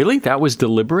 Really? That was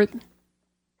deliberate?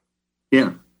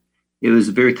 Yeah. It was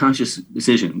a very conscious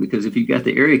decision, because if you got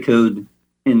the area code,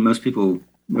 and most people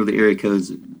know the area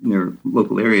codes in their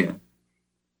local area,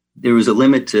 there was a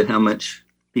limit to how much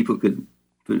people could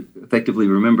effectively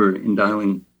remember in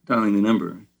dialing the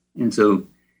number. And so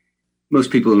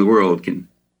most people in the world can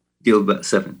deal with about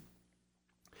 7.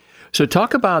 So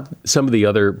talk about some of the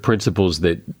other principles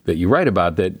that you write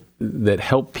about that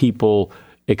help people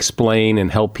explain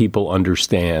and help people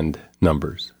understand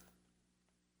numbers.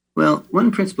 Well,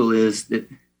 one principle is that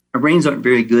our brains aren't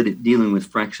very good at dealing with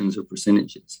fractions or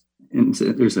percentages. And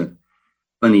so there's a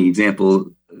funny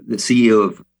example. The CEO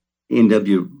of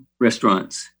A&W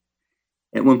Restaurants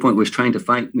at one point was trying to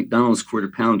fight McDonald's Quarter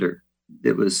Pounder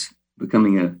that was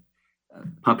becoming a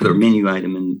popular menu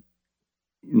item in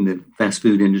the fast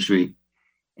food industry.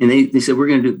 And they said, we're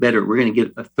going to do it better. We're going to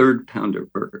get a 3rd pounder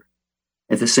burger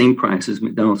at the same price as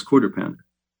McDonald's Quarter Pounder.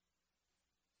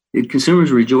 Did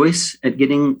consumers rejoice at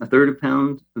getting a 1/3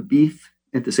 pound of beef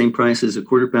at the same price as a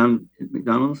 1/4 pound at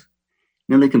McDonald's?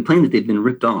 Now they complain that they've been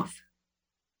ripped off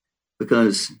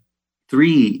because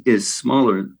 3 is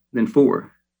smaller than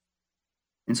 4.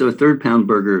 And so a 1/3 pound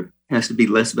burger has to be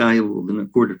less valuable than a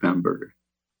 1/4 pound burger.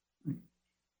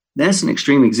 That's an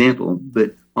extreme example,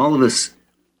 but all of us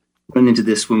run into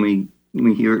this when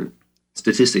we hear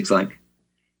statistics like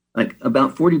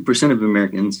about 40% of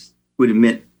Americans would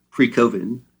admit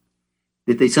pre-COVID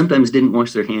that they sometimes didn't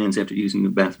wash their hands after using the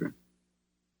bathroom.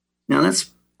 Now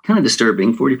that's kind of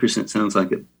disturbing. 40% sounds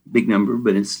like a big number,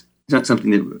 but it's not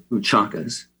something that would shock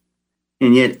us.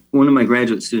 And yet one of my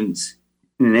graduate students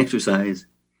in an exercise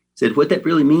said what that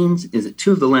really means is that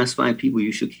 2 of the last 5 people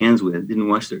you shook hands with didn't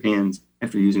wash their hands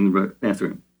after using the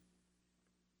bathroom.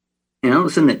 And all of a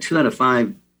sudden that 2 out of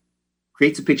 5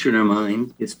 creates a picture in our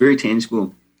mind. It's very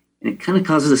tangible, and it kind of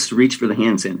causes us to reach for the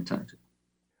hand sanitizer.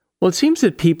 Well, it seems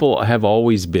that people have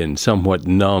always been somewhat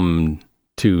numb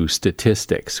to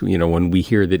statistics. You know, when we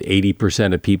hear that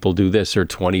 80% of people do this or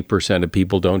 20% of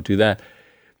people don't do that,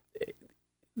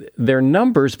 they're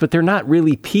numbers, but they're not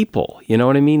really people. You know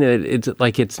what I mean? It's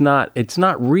like it's not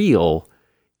real.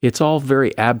 It's all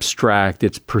very abstract.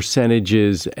 It's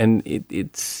percentages, and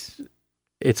it's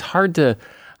hard to,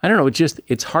 I don't know,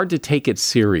 it's hard to take it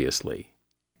seriously.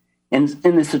 And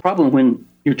it's a problem when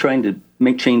you're trying to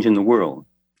make change in the world.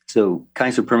 So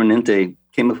Kaiser Permanente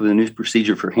came up with a new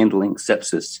procedure for handling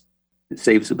sepsis. It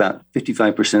saves about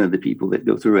 55% of the people that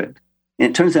go through it. And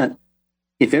it turns out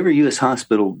if every U.S.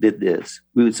 hospital did this,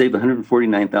 we would save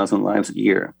 149,000 lives a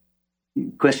year.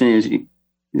 The question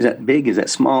is that big? Is that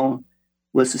small?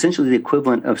 Well, it's essentially the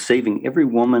equivalent of saving every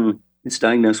woman that's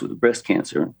diagnosed with breast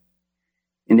cancer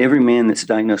and every man that's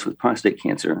diagnosed with prostate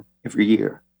cancer every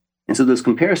year. And so those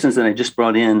comparisons that I just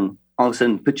brought in all of a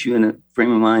sudden put you in a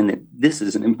frame of mind that this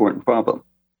is an important problem.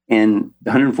 And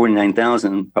the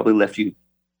 149,000 probably left you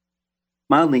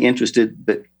mildly interested,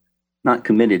 but not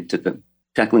committed to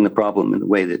tackling the problem in the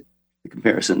way that the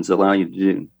comparisons allow you to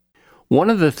do. One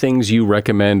of the things you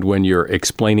recommend when you're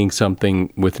explaining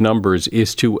something with numbers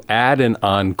is to add an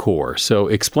encore. So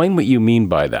explain what you mean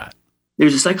by that.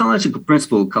 There's a psychological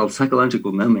principle called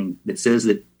psychological numbing that says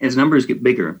that as numbers get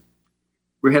bigger,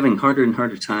 we're having harder and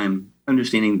harder time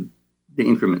understanding the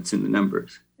increments in the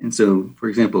numbers. And so, for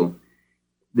example,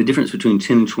 the difference between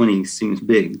 10 and 20 seems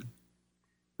big,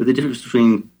 but the difference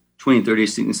between 20 and 30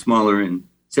 seems smaller, and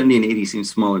 70 and 80 seems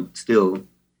smaller still,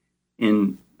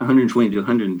 and 120 to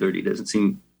 130 doesn't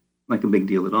seem like a big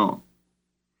deal at all.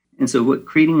 And so what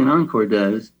creating an encore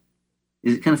does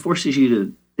is it kind of forces you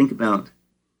to think about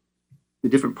the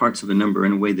different parts of a number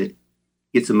in a way that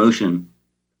gets emotion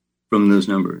from those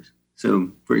numbers.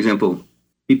 So, for example,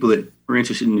 people that are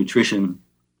interested in nutrition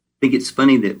think it's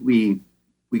funny that we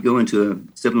go into a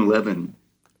 7-Eleven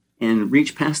and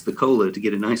reach past the cola to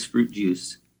get a nice fruit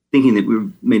juice, thinking that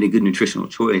we've made a good nutritional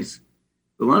choice.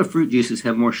 But a lot of fruit juices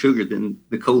have more sugar than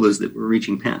the colas that we're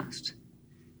reaching past.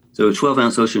 So a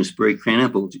 12-ounce Ocean Spray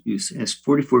cranapple juice has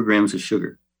 44 grams of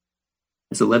sugar.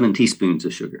 That's 11 teaspoons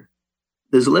of sugar.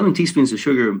 Those 11 teaspoons of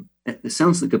sugar, it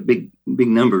sounds like a big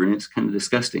number, and it's kind of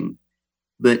disgusting.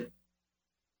 But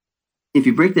if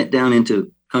you break that down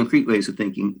into concrete ways of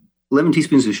thinking, 11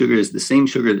 teaspoons of sugar is the same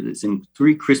sugar that is in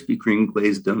 3 Krispy Kreme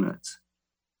glazed donuts,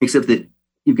 except that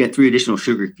you've got 3 additional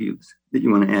sugar cubes that you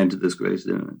want to add to those glazed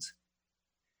donuts.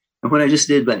 And what I just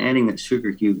did by adding that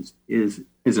sugar cubes is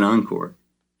an encore.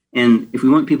 And if we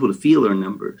want people to feel our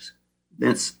numbers,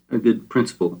 that's a good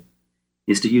principle,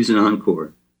 is to use an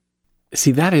encore.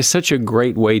 See, that is such a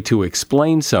great way to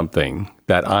explain something,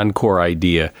 that encore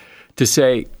idea, to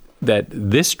say that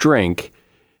this drink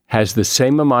has the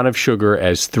same amount of sugar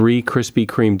as 3 Krispy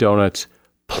Kreme donuts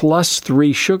plus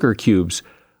 3 sugar cubes.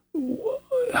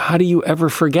 How do you ever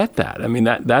forget that? I mean,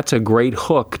 that's a great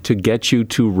hook to get you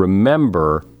to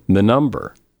remember the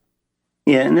number.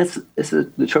 Yeah, and that's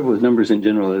the trouble with numbers in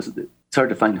general, is that it's hard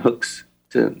to find hooks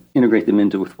to integrate them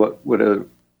into with what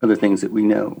other things that we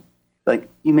know. Like,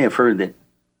 you may have heard that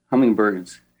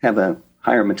hummingbirds have a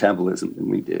higher metabolism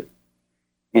than we do.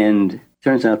 And it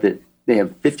turns out that they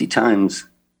have 50 times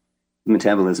the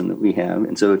metabolism that we have.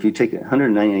 And so if you take a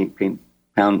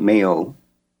 198-pound male,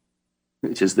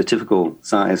 which is the typical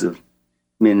size of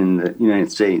men in the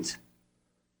United States,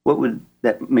 what would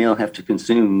that male have to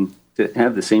consume to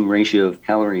have the same ratio of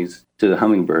calories to the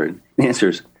hummingbird? The answer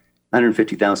is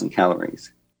 150,000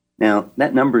 calories. Now,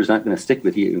 that number is not going to stick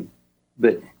with you,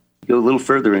 but go a little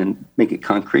further and make it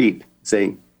concrete.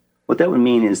 Say, what that would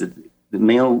mean is that the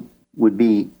male would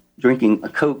be drinking a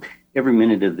Coke every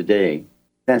minute of the day.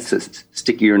 That's a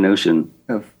stickier notion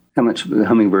of how much the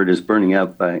hummingbird is burning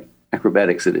up by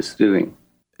acrobatics that it's doing.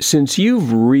 Since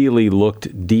you've really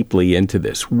looked deeply into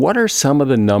this, what are some of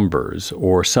the numbers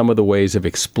or some of the ways of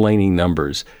explaining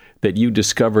numbers that you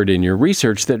discovered in your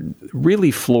research that really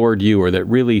floored you or that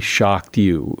really shocked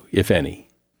you, if any?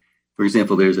 For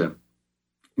example, there's a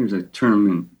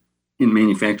term in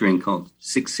manufacturing called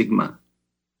Six Sigma.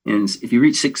 And if you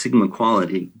reach Six Sigma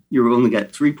quality, you've only got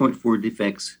 3.4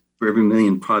 defects for every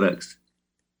million products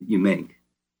that you make.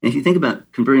 And if you think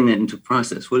about converting that into a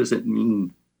process, what does that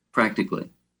mean practically?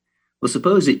 Well,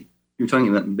 suppose that you're talking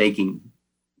about baking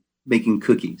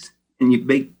cookies, and you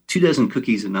bake 24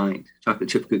 cookies a night, chocolate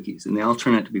chip cookies, and they all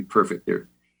turn out to be perfect. They're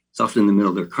soft in the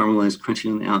middle, they're caramelized,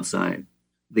 crunchy on the outside,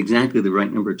 with exactly the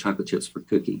right number of chocolate chips per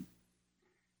cookie.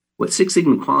 What Six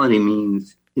Sigma quality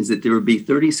means is that there would be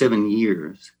 37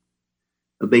 years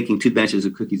of baking 2 batches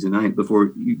of cookies a night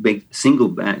before you bake a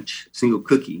single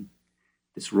cookie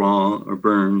that's raw or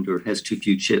burned or has too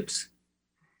few chips.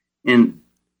 And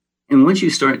once you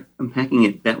start unpacking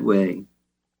it that way,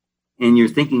 and you're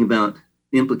thinking about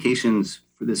the implications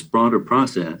for this broader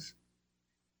process,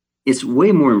 it's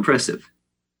way more impressive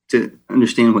to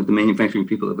understand what the manufacturing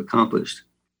people have accomplished.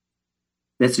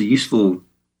 That's a useful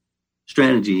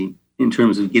strategy in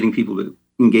terms of getting people to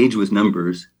engage with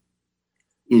numbers,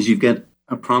 is you've got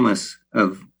a promise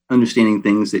of understanding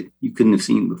things that you couldn't have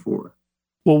seen before.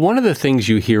 Well, one of the things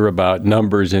you hear about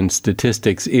numbers and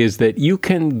statistics is that you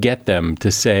can get them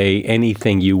to say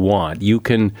anything you want. You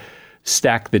can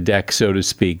stack the deck, so to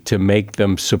speak, to make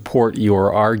them support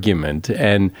your argument.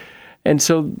 And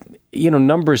so,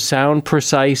 numbers sound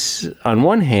precise on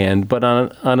one hand, but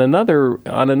on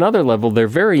another level, they're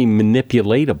very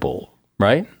manipulatable,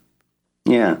 right?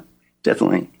 Yeah,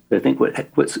 definitely. But I think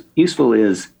what's useful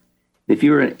is if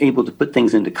you're able to put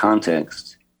things into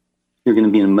context, you're going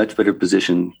to be in a much better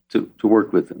position to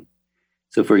work with them.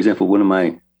 So, for example, one of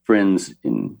my friends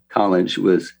in college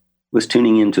was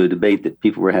tuning into a debate that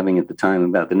people were having at the time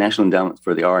about the National Endowment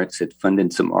for the Arts had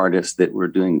funded some artists that were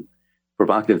doing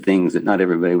provocative things that not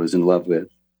everybody was in love with.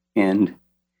 And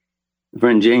my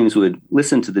friend James would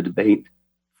listen to the debate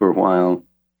for a while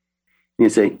and he'd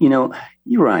say,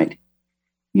 you're right.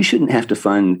 You shouldn't have to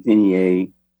fund NEA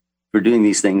for doing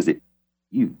these things that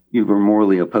you were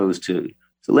morally opposed to.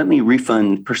 So let me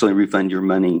personally refund your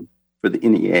money for the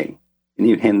NEA. And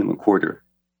he would hand them a quarter.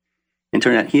 And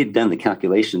turned out he had done the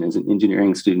calculation as an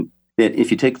engineering student that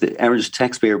if you take the average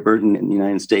taxpayer burden in the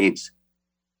United States,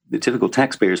 the typical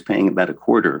taxpayer is paying about a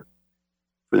quarter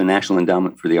for the National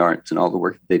Endowment for the Arts and all the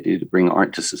work that they do to bring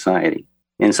art to society.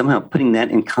 And somehow putting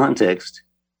that in context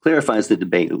clarifies the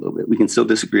debate a little bit. We can still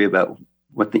disagree about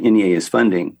what the NEA is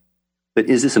funding, but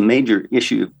is this a major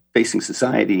issue facing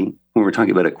society when we're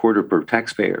talking about a quarter per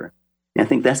taxpayer? And I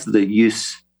think that's the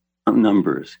use of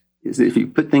numbers, is that if you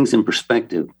put things in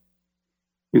perspective,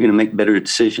 you're going to make better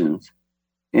decisions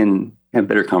and have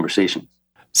better conversations.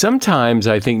 Sometimes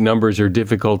I think numbers are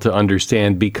difficult to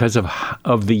understand because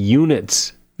of the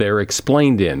units they're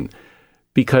explained in.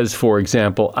 Because, for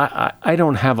example, I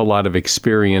don't have a lot of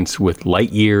experience with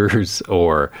light years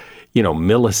or,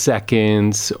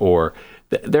 milliseconds, or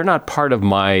they're not part of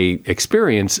my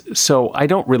experience, so I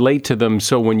don't relate to them.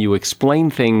 So when you explain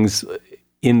things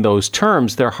in those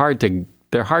terms, they're hard to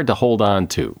hold on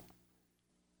to.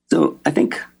 So I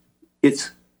think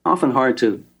it's often hard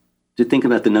to think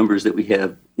about the numbers that we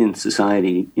have in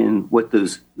society and what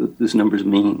those numbers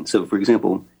mean. So, for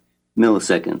example,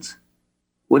 milliseconds.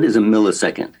 What is a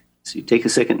millisecond? So you take a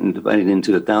second and divide it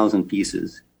into 1,000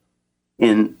 pieces.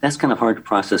 And that's kind of hard to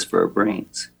process for our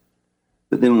brains.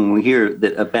 But then when we hear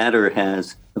that a batter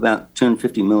has about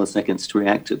 250 milliseconds to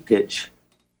react to pitch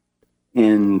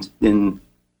and then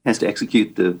has to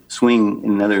execute the swing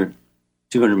in another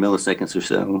 200 milliseconds or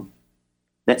so,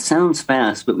 that sounds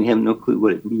fast, but we have no clue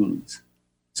what it means.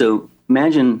 So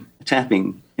imagine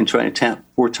tapping and try to tap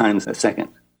 4 times a second.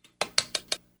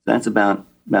 That's about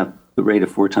the rate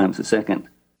of 4 times a second.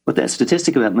 What that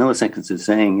statistic about milliseconds is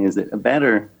saying is that a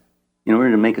batter, in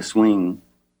order to make a swing,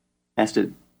 has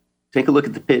to take a look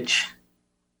at the pitch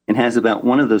and has about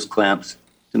one of those claps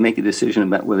to make a decision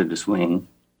about whether to swing,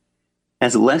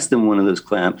 has less than one of those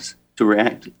claps to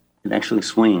react and actually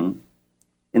swing,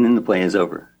 and then the play is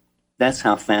over. That's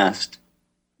how fast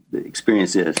the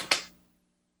experience is.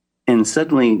 And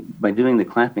suddenly, by doing the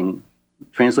clapping,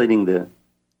 translating the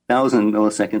 1,000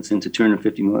 milliseconds into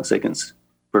 250 milliseconds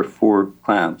for 4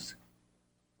 claps,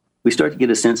 we start to get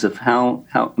a sense of how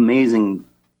amazing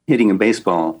hitting a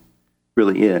baseball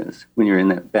really is when you're in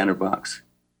that batter box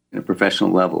at a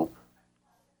professional level.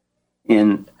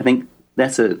 And I think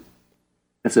that's a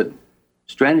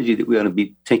strategy that we ought to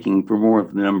be taking for more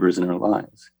of the numbers in our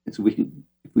lives. If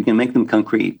we can make them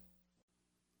concrete.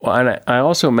 Well, and I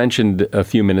also mentioned a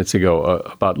few minutes ago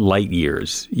about light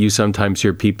years. You sometimes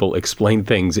hear people explain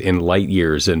things in light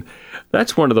years, and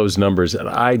that's one of those numbers that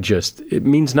it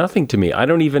means nothing to me. I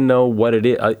don't even know what it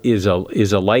is.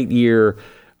 Is a light year,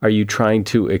 are you trying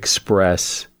to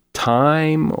express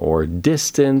time or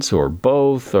distance or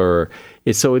both? Or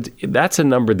That's a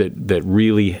number that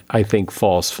really, I think,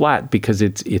 falls flat because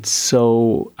it's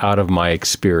so out of my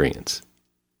experience.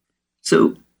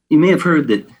 So you may have heard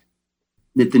that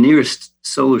the nearest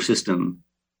solar system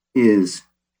is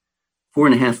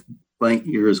 4.5 light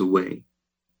years away.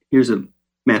 Here's a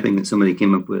mapping that somebody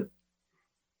came up with.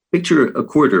 Picture a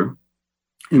quarter.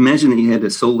 Imagine that you had a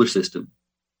solar system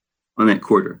on that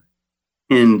quarter,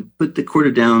 and put the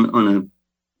quarter down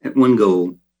at one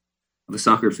goal of a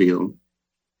soccer field,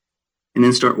 and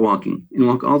then start walking and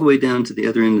walk all the way down to the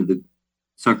other end of the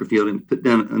soccer field and put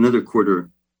down another quarter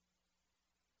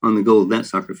on the goal of that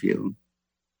soccer field.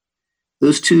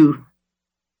 Those two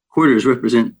quarters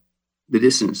represent the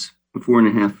distance of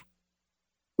 4.5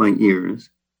 light years,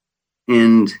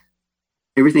 and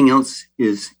everything else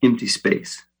is empty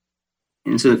space.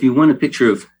 And so if you want a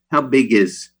picture of how big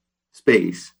is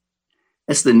space,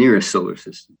 that's the nearest solar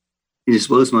system. It just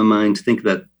blows my mind to think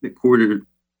about the quarter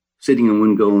sitting on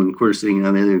one goal and the quarter sitting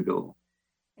on the other goal,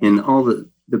 and all the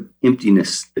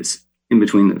emptiness that's in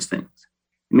between those things.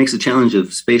 It makes the challenge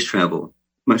of space travel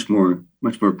much more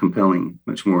compelling,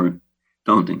 much more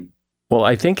daunting. Well,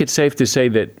 I think it's safe to say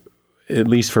that, at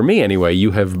least for me anyway,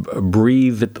 you have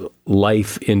breathed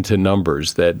life into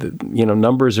numbers. That,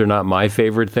 numbers are not my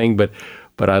favorite thing, but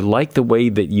I like the way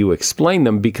that you explain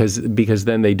them because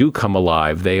then they do come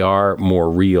alive. They are more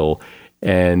real,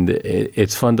 and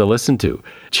it's fun to listen to.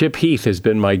 Chip Heath has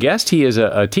been my guest. He is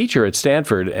a teacher at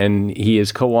Stanford, and he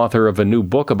is co-author of a new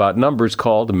book about numbers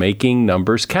called Making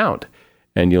Numbers Count.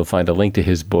 And you'll find a link to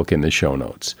his book in the show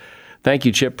notes. Thank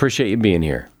you, Chip. Appreciate you being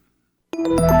here.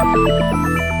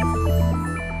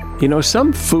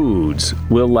 Some foods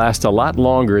will last a lot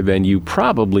longer than you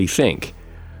probably think.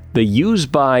 The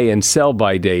use-by and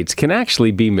sell-by dates can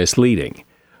actually be misleading.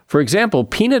 For example,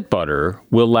 peanut butter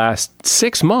will last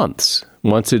 6 months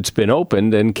once it's been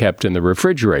opened and kept in the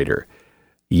refrigerator.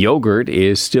 Yogurt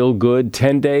is still good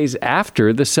 10 days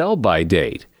after the sell-by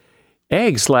date.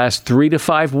 Eggs last 3 to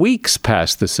 5 weeks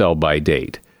past the sell-by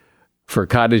date. For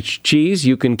cottage cheese,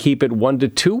 you can keep it 1 to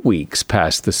 2 weeks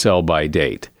past the sell-by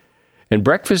date. And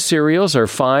breakfast cereals are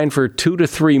fine for 2 to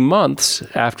 3 months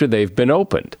after they've been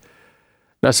opened.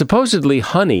 Now, supposedly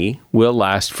honey will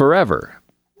last forever,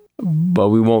 but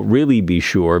we won't really be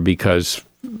sure because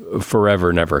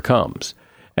forever never comes.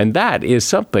 And that is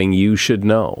something you should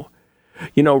know.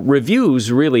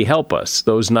 Reviews really help us.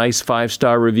 Those nice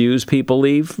 5-star reviews people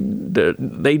leave,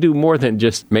 they do more than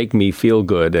just make me feel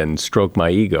good and stroke my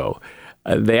ego.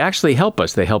 They actually help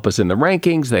us. They help us in the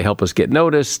rankings. They help us get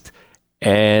noticed,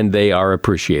 and they are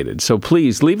appreciated. So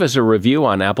please leave us a review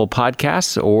on Apple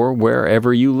Podcasts or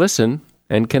wherever you listen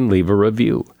and can leave a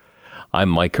review. I'm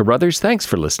Mike Carruthers. Thanks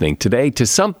for listening today to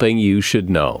Something You Should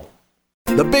Know.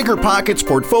 The Bigger Pockets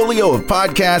portfolio of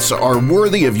podcasts are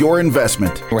worthy of your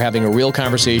investment. We're having a real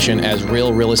conversation as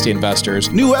real estate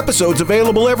investors. New episodes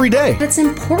available every day. It's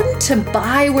important to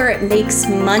buy where it makes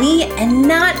money and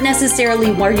not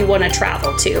necessarily where you want to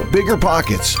travel to. Bigger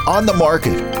Pockets, On the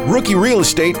Market, Rookie Real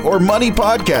Estate, or Money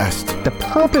Podcast. The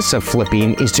purpose of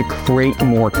flipping is to create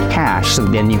more cash so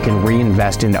then you can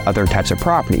reinvest into other types of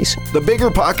properties. The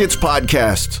Bigger Pockets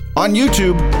Podcast on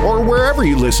YouTube or wherever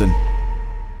you listen.